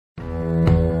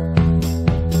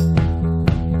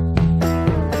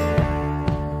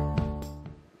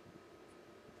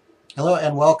Hello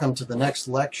and welcome to the next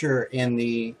lecture in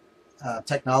the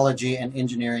Technology and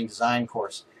Engineering Design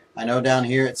course. I know down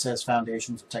here it says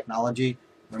Foundations of Technology.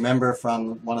 Remember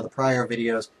from one of the prior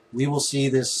videos, we will see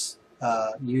this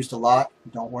used a lot.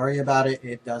 Don't worry about it.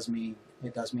 It does mean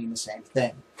the same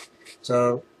thing.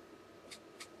 So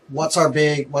what's our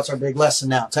big lesson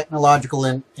now?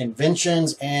 Technological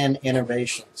inventions and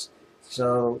innovations.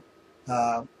 So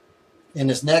in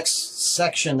this next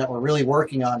section that we're really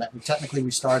working on, that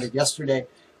we started yesterday,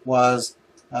 was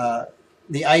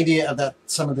the idea of that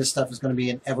some of this stuff is going to be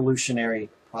an evolutionary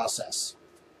process.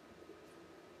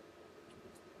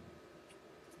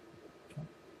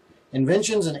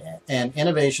 Inventions and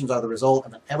innovations are the result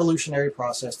of an evolutionary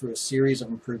process through a series of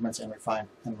improvements and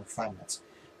refinements.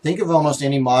 Think of almost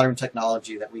any modern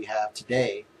technology that we have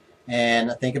today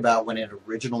and think about when it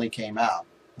originally came out.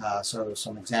 So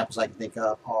some examples I can think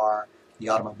of are the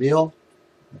automobile,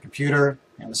 the computer,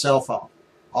 and the cell phone.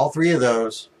 All three of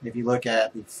those, if you look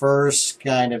at the first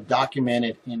kind of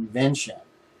documented invention,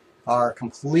 are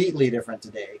completely different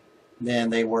today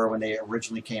than they were when they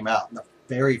originally came out. The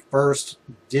very first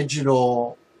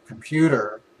digital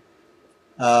computer,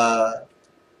 even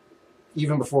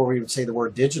before we would say the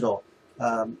word digital,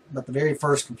 but the very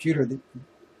first computer,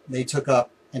 they took up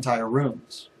entire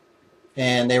rooms.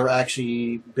 And they were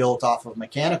actually built off of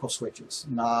mechanical switches,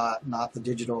 not the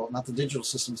digital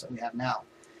systems that we have now.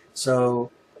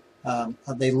 So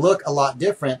they look a lot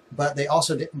different, but they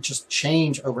also didn't just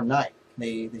change overnight.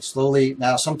 They slowly,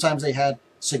 now sometimes they had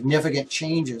significant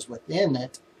changes within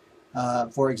it.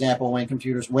 For example, when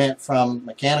computers went from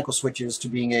mechanical switches to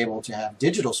being able to have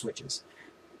digital switches,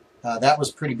 that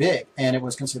was pretty big, and it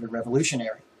was considered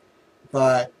revolutionary.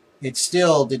 But it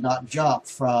still did not jump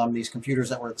from these computers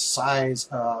that were the size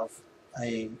of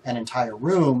an entire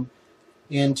room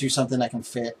into something that can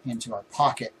fit into our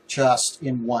pocket just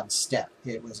in one step.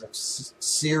 It was a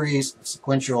series of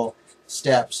sequential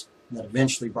steps that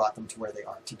eventually brought them to where they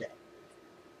are today.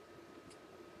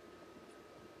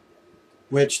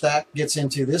 Which that gets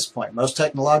into this point. Most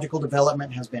technological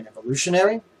development has been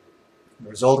evolutionary, the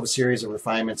result of a series of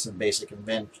refinements and basic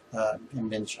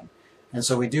invention. And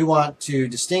so we do want to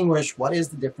distinguish what is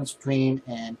the difference between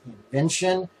an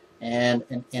invention and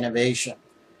an innovation.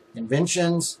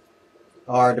 Inventions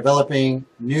are developing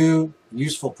new,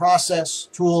 useful process,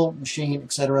 tool, machine,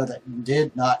 etc. that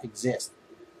did not exist.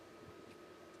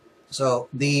 So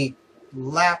the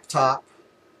laptop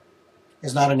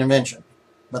is not an invention,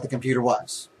 but the computer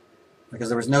was, because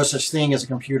there was no such thing as a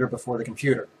computer before the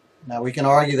computer. Now we can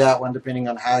argue that one depending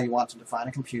on how you want to define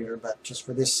a computer, but just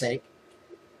for this sake,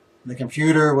 the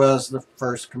computer was the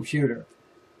first computer,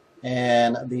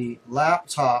 and the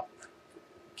laptop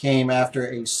came after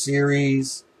a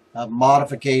series of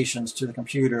modifications to the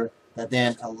computer that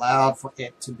then allowed for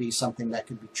it to be something that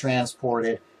could be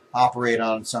transported, operate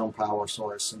on its own power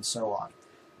source, and so on.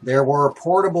 There were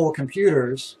portable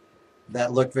computers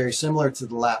that looked very similar to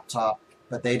the laptop,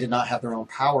 but they did not have their own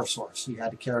power source. You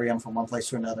had to carry them from one place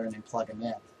to another and then plug them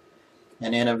in.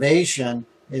 And innovation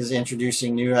is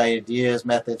introducing new ideas,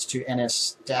 methods to an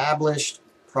established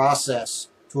process,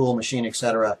 tool, machine,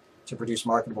 etc. to produce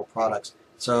marketable products.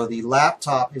 So the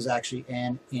laptop is actually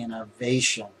an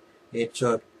innovation. It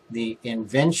took the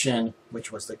invention,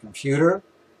 which was the computer,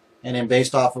 and then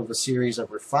based off of a series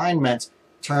of refinements,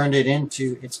 turned it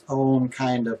into its own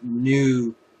kind of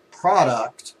new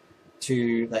product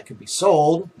that could be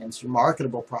sold into a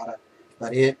marketable product.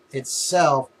 But it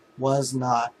itself was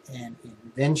not an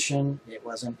invention, it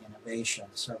was an innovation.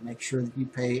 So make sure that you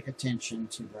pay attention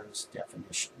to those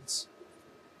definitions.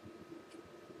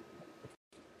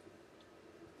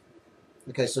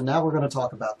 Okay, so now we're going to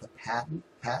talk about the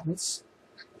patents.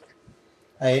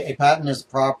 A patent is a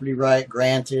property right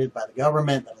granted by the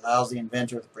government that allows the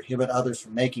inventor to prohibit others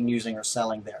from making, using, or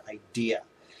selling their idea.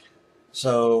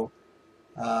 So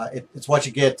it's what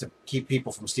you get to keep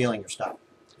people from stealing your stuff.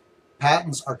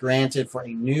 Patents are granted for a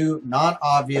new,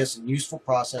 non-obvious, and useful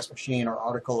process, machine, or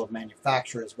article of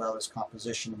manufacture, as well as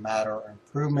composition of matter or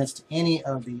improvements to any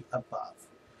of the above.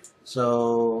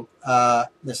 So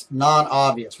this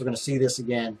non-obvious, we're going to see this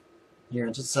again here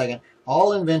in just a second.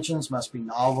 All inventions must be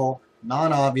novel,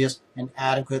 non-obvious, and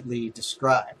adequately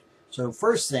described. So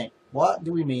first thing, what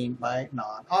do we mean by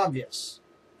non-obvious?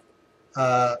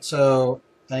 So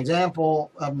an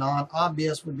example of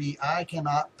non-obvious would be, I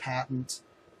cannot patent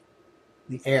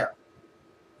the air.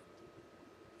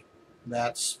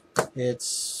 That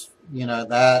is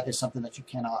something that you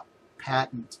cannot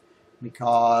patent,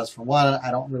 because for one, I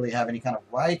don't really have any kind of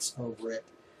rights over it,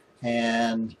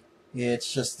 and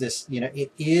it's just this,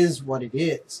 it is what it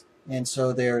is. And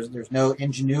so there's no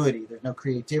ingenuity, there's no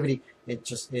creativity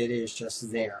It is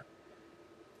just there.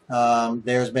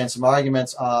 There's been some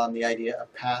arguments on the idea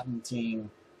of patenting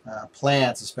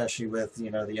plants, especially with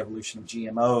the evolution of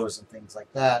GMOs and things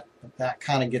like that. But that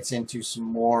kind of gets into some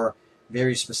more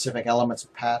very specific elements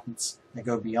of patents that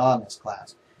go beyond this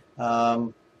class.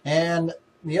 And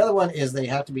the other one is they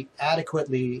have to be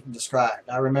adequately described.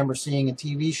 I remember seeing a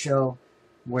TV show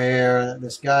where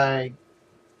this guy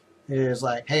is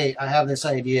like, hey, I have this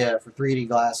idea for 3D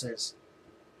glasses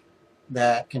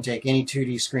that can take any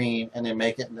 2D screen and then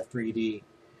make it into 3D.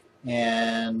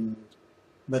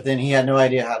 But then he had no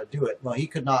idea how to do it. Well, he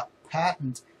could not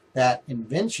patent that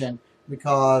invention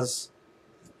because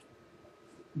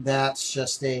that's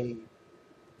just it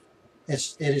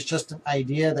is just an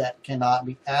idea that cannot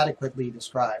be adequately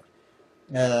described.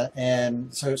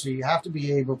 And so you have to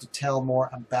be able to tell more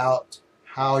about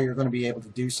how you're going to be able to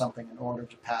do something in order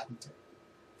to patent it.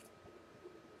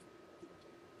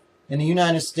 In the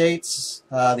United States,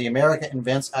 the America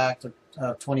Invents Act of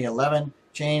 2011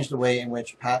 changed the way in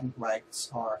which patent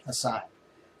rights are assigned.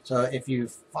 So if you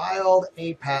filed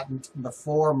a patent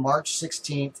before March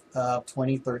 16th of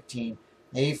 2013,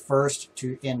 a first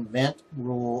to invent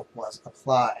rule was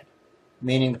applied,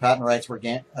 meaning the patent rights were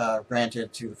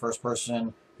granted to the first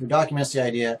person who documents the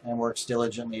idea and works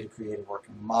diligently to create a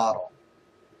working model.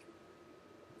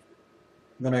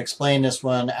 I'm going to explain this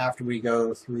one after we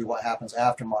go through what happens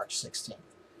after March 16th.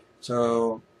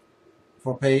 So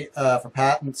for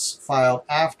patents filed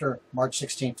after March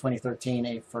 16, 2013,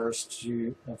 a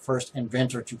first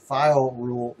inventor to file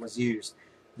rule was used.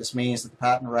 This means that the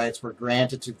patent rights were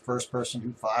granted to the first person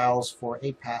who files for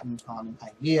a patent on an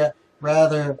idea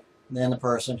rather than the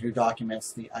person who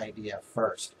documents the idea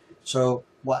first. So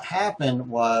what happened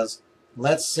was,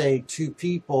 let's say two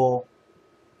people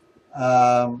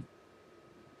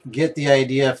get the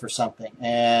idea for something,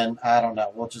 and I don't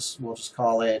know, we'll just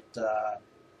call it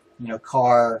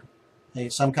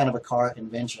some kind of a car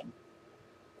invention.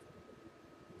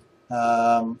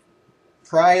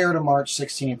 Prior to March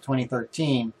 16,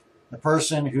 2013, the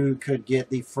person who could get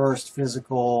the first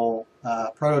physical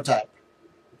prototype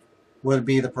would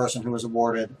be the person who was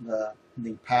awarded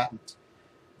the patent.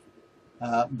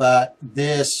 But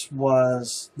this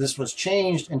was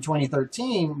changed in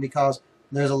 2013 because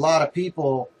there's a lot of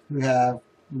people who have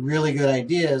really good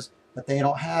ideas, but they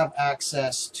don't have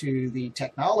access to the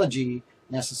technology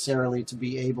necessarily to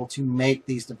be able to make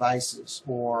these devices.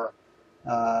 Or,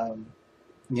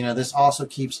 this also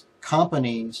keeps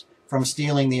companies from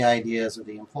stealing the ideas of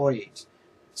the employees.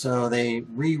 So they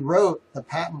rewrote the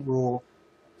patent rule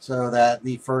so that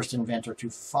the first inventor to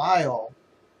file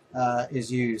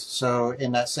is used. So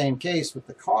in that same case with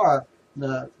the car,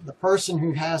 the person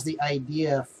who has the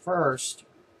idea first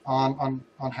on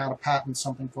how to patent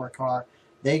something for a car,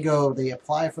 they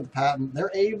apply for the patent.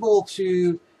 They're able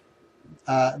to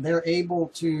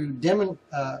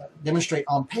demonstrate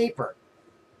on paper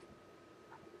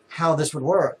how this would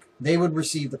work. They would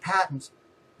receive the patent,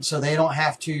 so they don't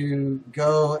have to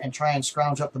go and try and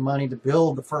scrounge up the money to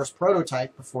build the first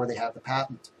prototype before they have the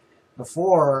patent.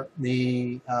 Before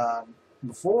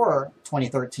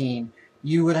 2013,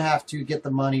 you would have to get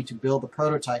the money to build the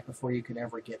prototype before you could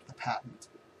ever get the patent.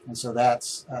 And so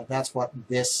that's what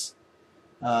this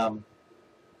has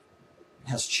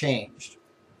changed.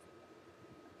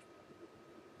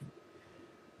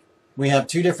 We have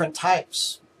two different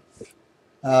types.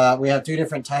 Of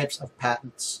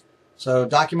patents. So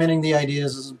documenting the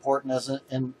ideas is important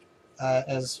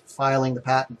as filing the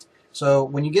patent. So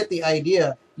when you get the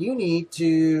idea, you need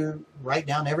to write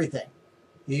down everything,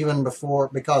 even before,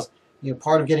 because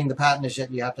part of getting the patent is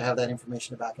that you have to have that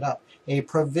information to back it up. A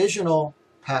provisional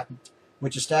patent,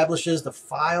 which establishes the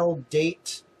file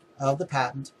date of the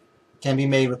patent, can be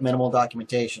made with minimal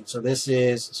documentation. So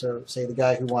say the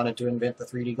guy who wanted to invent the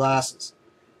 3D glasses,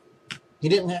 he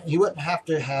wouldn't have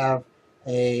to have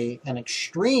an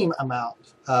extreme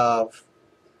amount of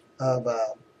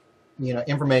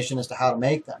information as to how to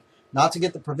make them, not to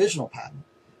get the provisional patent.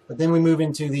 But then we move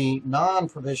into the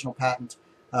non-provisional patent,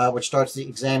 which starts the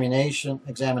examination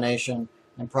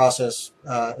and process.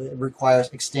 It requires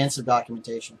extensive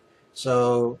documentation.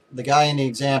 So the guy in the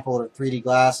example of 3D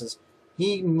glasses,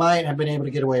 he might have been able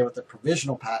to get away with the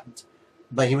provisional patent,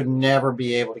 but he would never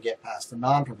be able to get past the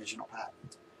non-provisional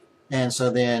patent. And so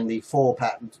then the full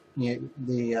patent,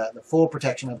 the full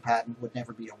protection of the patent would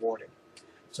never be awarded.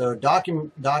 So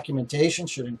documentation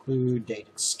should include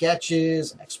dated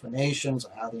sketches and explanations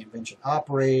of how the invention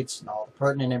operates and all the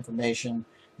pertinent information,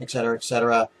 etc.,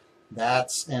 etc.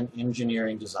 That's an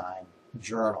engineering design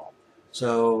journal.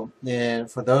 So then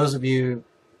for those of you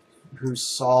who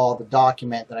saw the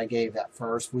document that I gave that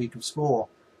first week of school,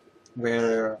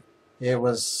 where it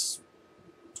was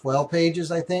 12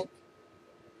 pages, I think.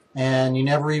 And you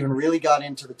never even really got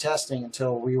into the testing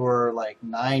until we were like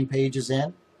 9 pages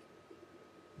in.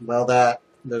 Well,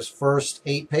 those first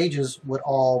 8 pages would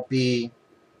all be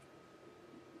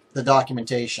the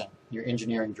documentation, your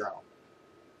engineering journal.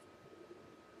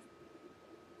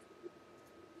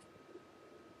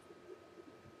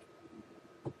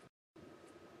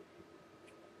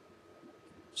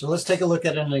 So let's take a look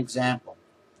at an example.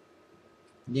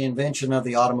 The invention of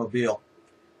the automobile.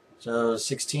 So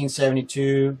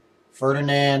 1672,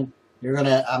 Ferdinand,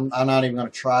 I'm not even gonna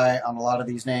try on a lot of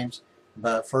these names,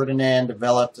 but Ferdinand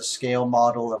developed a scale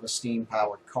model of a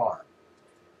steam-powered car.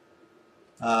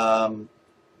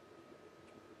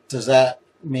 Does that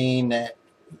mean that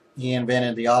he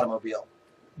invented the automobile?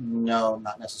 No,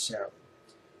 not necessarily.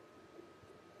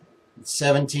 In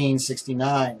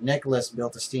 1769, Nicholas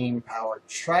built a steam-powered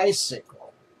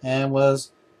tricycle and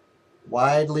was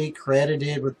widely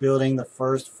credited with building the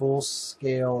first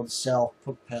full-scale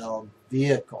self-propelled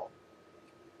vehicle.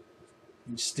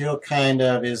 And still kind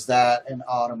of, is that an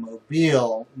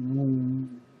automobile?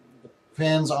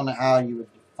 Depends on how you would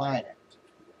define it.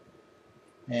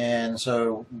 And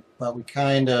so, but we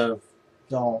kind of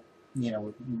don't,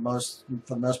 for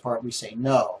the most part, we say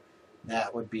no.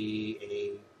 That would be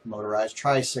a motorized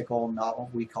tricycle, not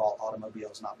what we call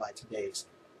automobiles, not by today's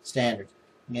standards.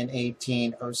 In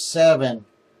 1807,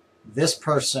 this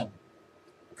person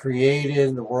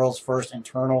created the world's first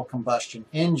internal combustion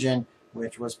engine,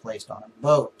 which was placed on a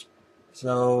boat.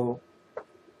 So,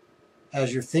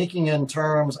 as you're thinking in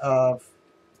terms of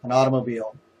an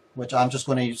automobile, which I'm just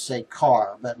going to say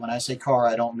car, but when I say car,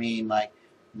 I don't mean like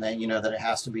that, that it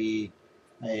has to be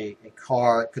a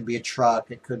car. It could be a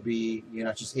truck. It could be,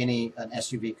 just an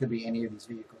SUV. It could be any of these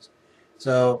vehicles.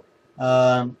 So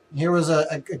here was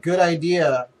a good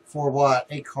idea for what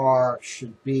a car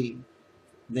should be.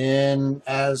 Then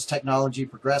as technology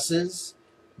progresses,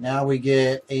 now we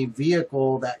get a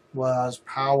vehicle that was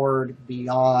powered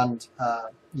beyond,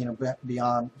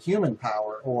 beyond human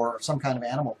power or some kind of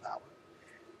animal power.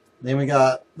 Then we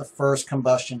got the first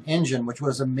combustion engine, which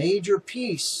was a major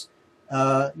piece.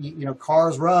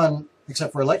 Cars run,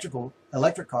 except for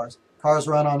electric cars, cars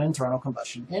run on internal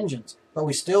combustion engines. But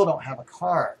we still don't have a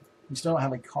car. We still don't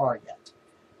have a car yet.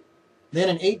 Then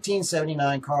in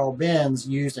 1879, Carl Benz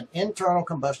used an internal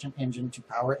combustion engine to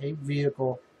power a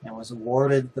vehicle and was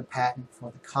awarded the patent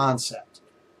for the concept.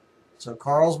 So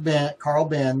Carl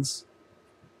Benz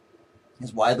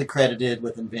is widely credited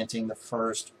with inventing the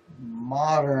first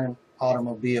modern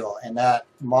automobile, and that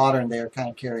modern there kind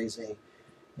of carries a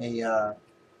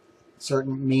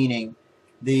certain meaning.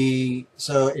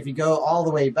 So if you go all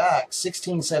the way back,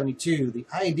 1672, the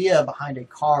idea behind a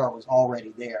car was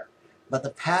already there, but the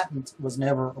patent was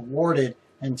never awarded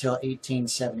until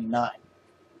 1879.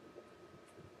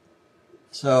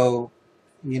 So,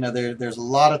 there's a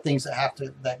lot of things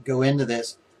that go into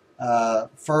this.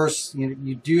 First,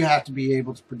 you do have to be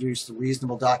able to produce the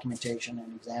reasonable documentation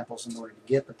and examples in order to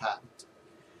get the patent.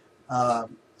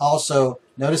 Also,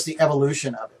 notice the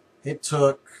evolution of it. It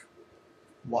took,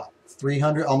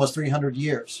 almost 300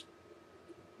 years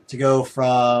to go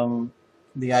from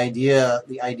the idea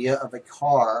of a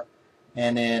car,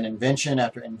 and then invention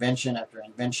after invention after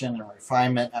invention, and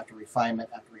refinement after refinement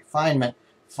after refinement,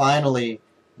 finally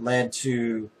led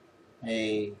to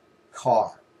a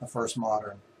car, the first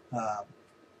modern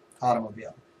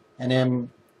automobile.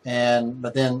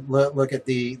 But then look at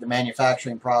the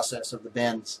manufacturing process of the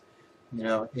Benz.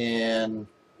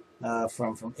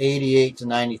 From 88 to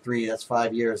 93, that's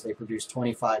 5 years, they produced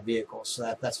 25 vehicles.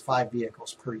 So that's 5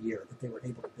 vehicles per year that they were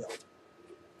able to build.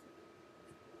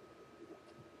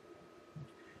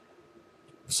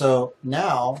 So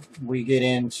now we get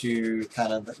into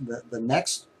kind of the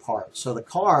next part. So the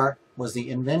car was the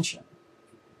invention.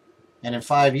 And in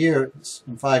 5 years,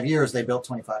 they built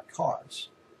 25 cars.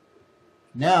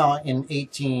 Now we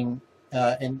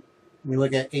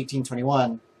look at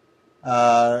 1821,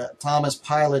 Thomas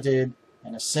piloted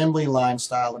an assembly line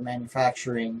style of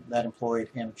manufacturing that employed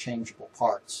interchangeable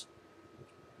parts.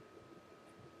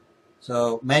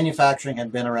 So manufacturing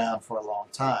had been around for a long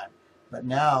time, but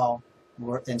now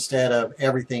instead of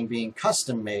everything being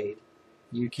custom made,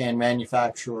 you can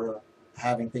manufacture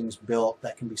having things built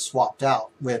that can be swapped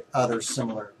out with other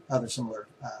similar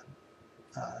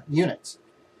units.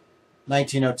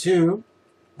 1902,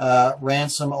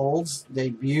 Ransom Olds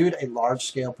debuted a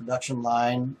large-scale production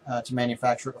line to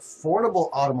manufacture affordable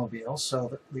automobiles.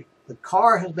 So the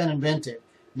car has been invented.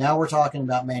 Now we're talking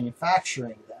about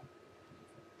manufacturing them.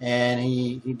 And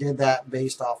he did that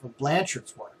based off of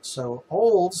Blanchard's work. So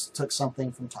Olds took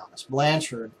something from Thomas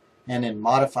Blanchard and then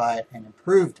modified and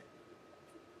improved it.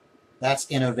 That's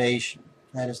innovation.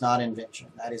 That is not invention.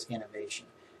 That is innovation.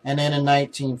 And then in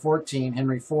 1914,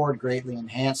 Henry Ford greatly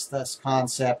enhanced this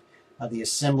concept of the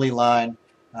assembly line.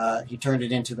 He turned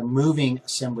it into the moving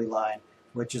assembly line,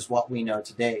 which is what we know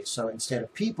today. So instead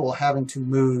of people having to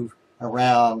move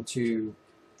around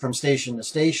from station to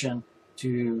station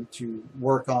to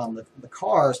work on the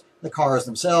cars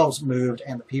themselves moved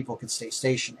and the people could stay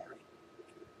stationary.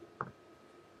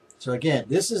 So again,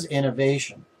 this is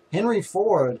innovation. Henry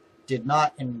Ford did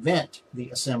not invent the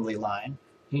assembly line.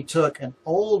 He took an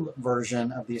old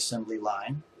version of the assembly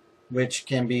line, which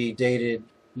can be dated,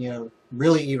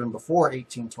 really even before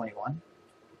 1821,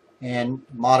 and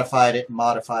modified it,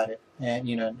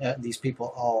 and these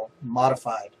people all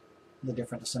modified the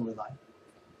different assembly line.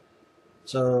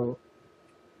 So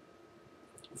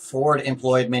Ford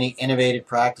employed many innovative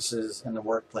practices in the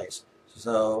workplace.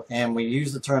 And we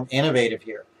use the term innovative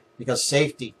here because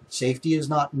safety is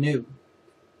not new.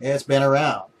 It's been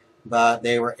around, but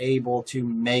they were able to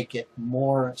make it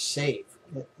more safe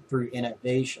through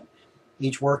innovation.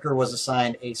 Each worker was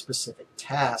assigned a specific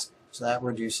task, so that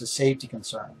reduces safety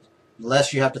concerns. The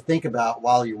less you have to think about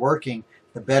while you're working,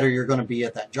 the better you're going to be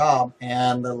at that job,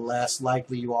 and the less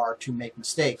likely you are to make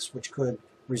mistakes, which could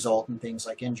result in things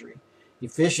like injury.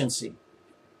 Efficiency.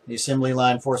 The assembly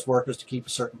line forced workers to keep a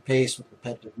certain pace with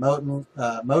repetitive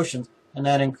motions, and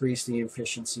that increased the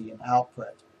efficiency and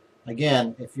output.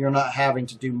 Again, if you're not having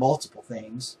to do multiple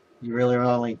things, you really are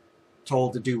only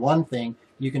told to do one thing,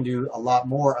 you can do a lot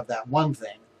more of that one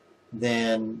thing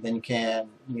than you can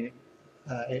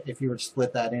if you were to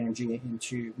split that energy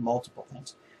into multiple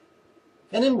things.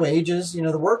 And in wages,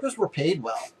 the workers were paid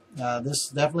well. This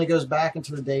definitely goes back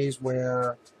into the days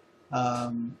where,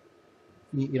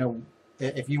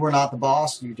 if you were not the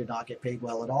boss, you did not get paid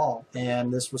well at all.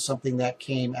 And this was something that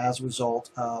came as a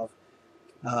result from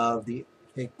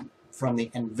the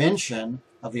invention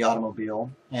of the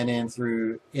automobile, and then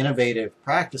through innovative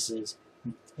practices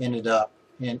ended up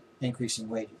in increasing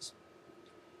wages.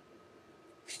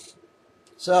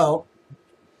 So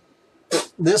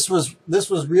this was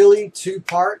really two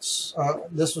parts.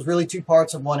 This was really two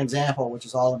parts of one example, which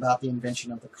is all about the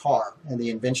invention of the car and the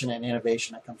invention and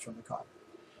innovation that comes from the car.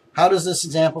 How does this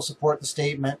example support the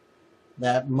statement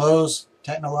that most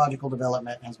technological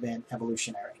development has been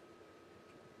evolutionary?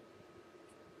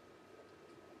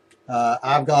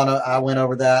 I went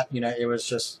over that. It was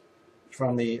just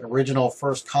from the original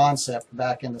first concept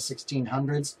back in the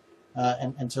 1600s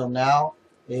and until now.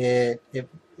 It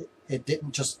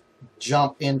didn't just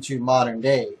jump into modern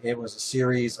day. It was a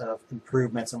series of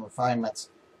improvements and refinements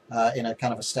in a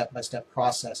kind of a step-by-step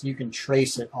process. You can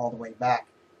trace it all the way back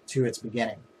to its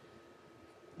beginning.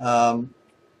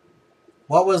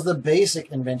 What was the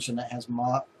basic invention that has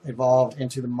evolved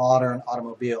into the modern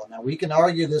automobile? Now, we can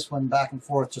argue this one back and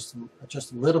forth just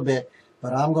a little bit,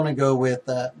 but I'm going to go with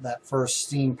that first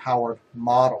steam-powered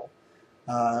model.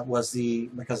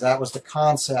 Because that was the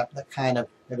concept that kind of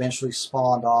eventually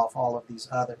spawned off all of these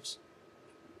others.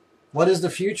 What is the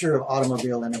future of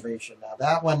automobile innovation? Now,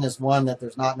 that one is one that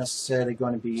there's not necessarily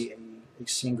going to be a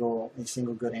single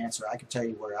good answer. I can tell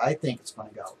you where I think it's going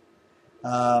to go.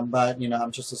 But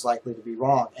I'm just as likely to be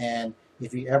wrong. And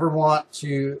if you ever want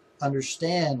to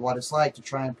understand what it's like to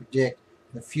try and predict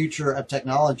the future of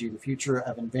technology, the future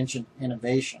of invention,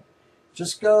 innovation,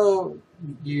 just go.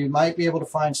 You might be able to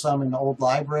find some in the old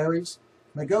libraries,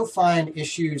 but go find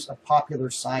issues of Popular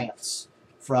Science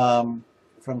from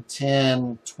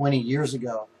 10, 20 years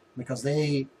ago, because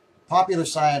Popular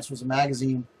Science was a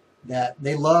magazine that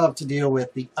they loved to deal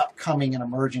with the upcoming and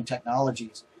emerging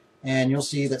technologies. And you'll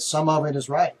see that some of it is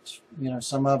right.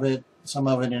 Some of it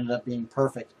ended up being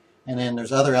perfect. And then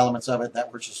there's other elements of it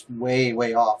that were just way,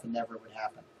 way off and never would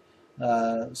happen.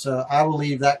 So I will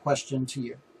leave that question to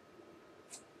you.